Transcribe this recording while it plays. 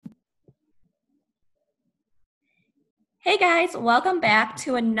Hey guys, welcome back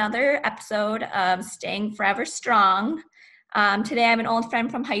to another episode of Staying Forever Strong. Today I have an old friend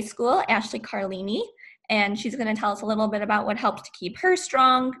from high school, Ashley Carlini, and she's going to tell us a little bit about what helps to keep her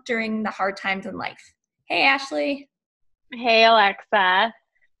strong during the hard times in life. Hey Ashley. Hey Alexa.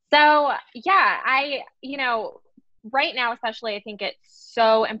 So yeah, right now especially, I think it's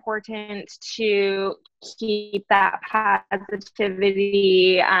so important to keep that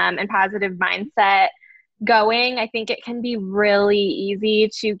positivity and positive mindset going. I think it can be really easy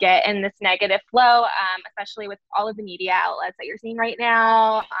to get in this negative flow, especially with all of the media outlets that you're seeing right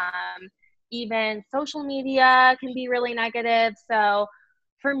now. Even social media can be really negative. So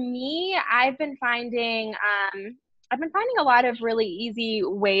for me, I've been finding a lot of really easy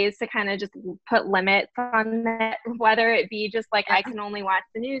ways to kind of just put limits on that, whether it be just like I Yeah. can only watch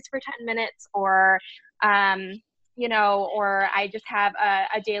the news for 10 minutes um, or I just have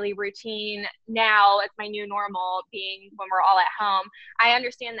a daily routine now. It's my new normal being when we're all at home. I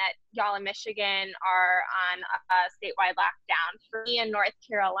understand that y'all in Michigan are on a statewide lockdown. For me in North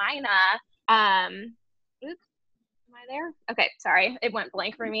Carolina, oops, am I there? Okay, sorry. It went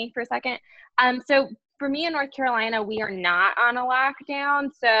blank for me for a second. So for me in North Carolina, we are not on a lockdown.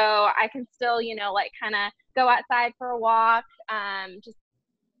 So I can still, like kind of go outside for a walk, just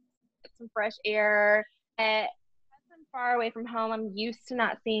get some fresh air. Because I'm far away from home, I'm used to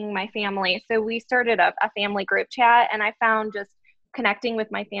not seeing my family. So we started a family group chat, and I found just connecting with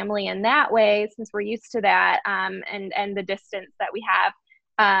my family in that way, since we're used to that, and the distance that we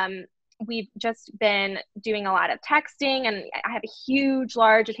have. We've just been doing a lot of texting, and I have a huge,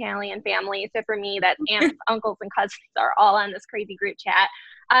 large Italian family. So for me, that's aunts, uncles, and cousins are all on this crazy group chat.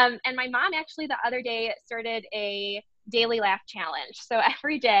 And my mom actually the other day started a daily laugh challenge. So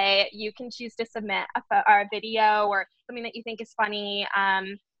every day you can choose to submit a video or something that you think is funny.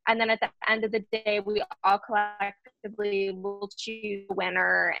 And then at the end of the day, we all collectively will choose a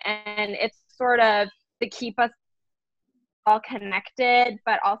winner. And it's sort of to keep us all connected,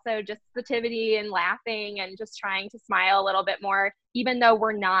 but also just positivity and laughing and just trying to smile a little bit more, even though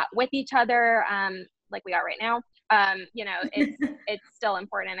we're not with each other, like we are right now. It's still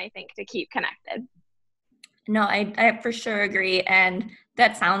important, I think, to keep connected. No, I for sure agree. And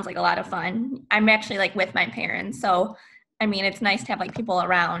that sounds like a lot of fun. I'm actually like with my parents. So, I mean, it's nice to have like people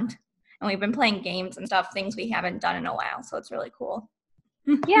around. And we've been playing games and stuff, things we haven't done in a while. So it's really cool.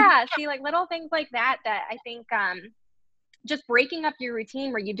 Yeah, see, like little things like that I think just breaking up your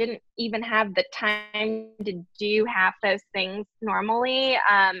routine where you didn't even have the time to do half those things normally.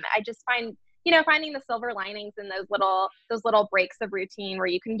 I just find, finding the silver linings in those little breaks of routine where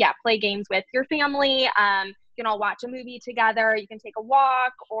you can, yeah, play games with your family. You can all watch a movie together. You can take a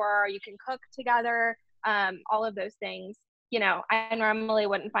walk, or you can cook together. All of those things. I normally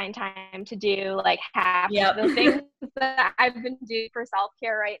wouldn't find time to do like half of Yep. the things that I've been doing for self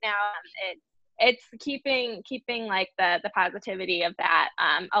care right now. It's keeping like the positivity of that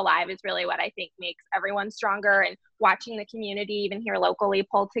alive is really what I think makes everyone stronger, and watching the community even here locally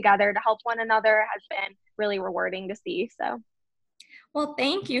pull together to help one another has been really rewarding to see. So Well,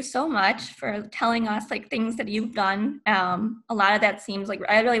 thank you so much for telling us like things that you've done. A lot of that seems like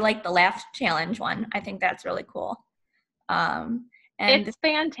I really like the laugh challenge one. I think that's really cool. Um, and it's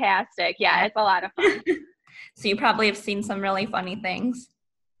fantastic. Yeah, yeah. it's a lot of fun. So you probably have seen some really funny things.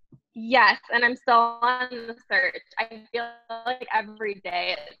 Yes, and I'm still on the search. I feel like every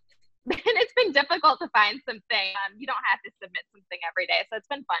day it's been difficult to find something. You don't have to submit something every day, so it's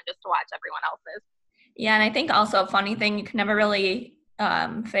been fun just to watch everyone else's. Yeah, and I think also a funny thing you can never really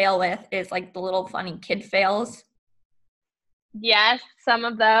fail with is like the little funny kid fails Yes, some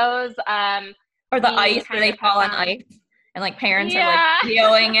of those. or the We ice where kind they of have fall on found. ice and like parents are like Yeah,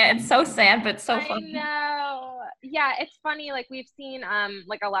 videoing it. It's so sad, but so I funny. know. Yeah, it's funny. Like we've seen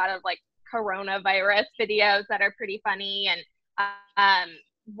like a lot of like coronavirus videos that are pretty funny, and um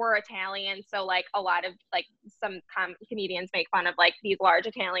we're Italian, so like a lot of like some comedians make fun of like these large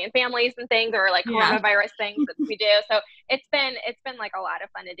Italian families and things, or like Yeah. coronavirus things that we do. So it's been like a lot of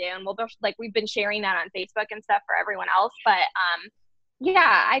fun to do, and like we've been sharing that on Facebook and stuff for everyone else. But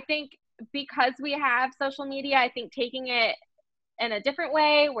yeah, I think because we have social media, I think taking it in a different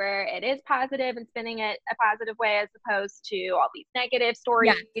way where it is positive and spinning it a positive way as opposed to all these negative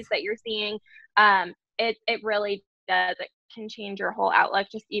Yeah. stories that you're seeing, it really does. It can change your whole outlook,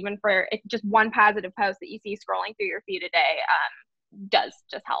 just even for just one positive post that you see scrolling through your feed a day, does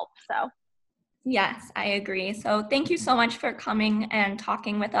just help. So Yes, I agree. So thank you so much for coming and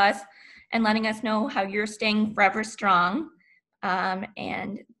talking with us and letting us know how you're staying forever strong.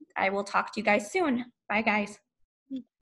 And I will talk to you guys soon. Bye, guys.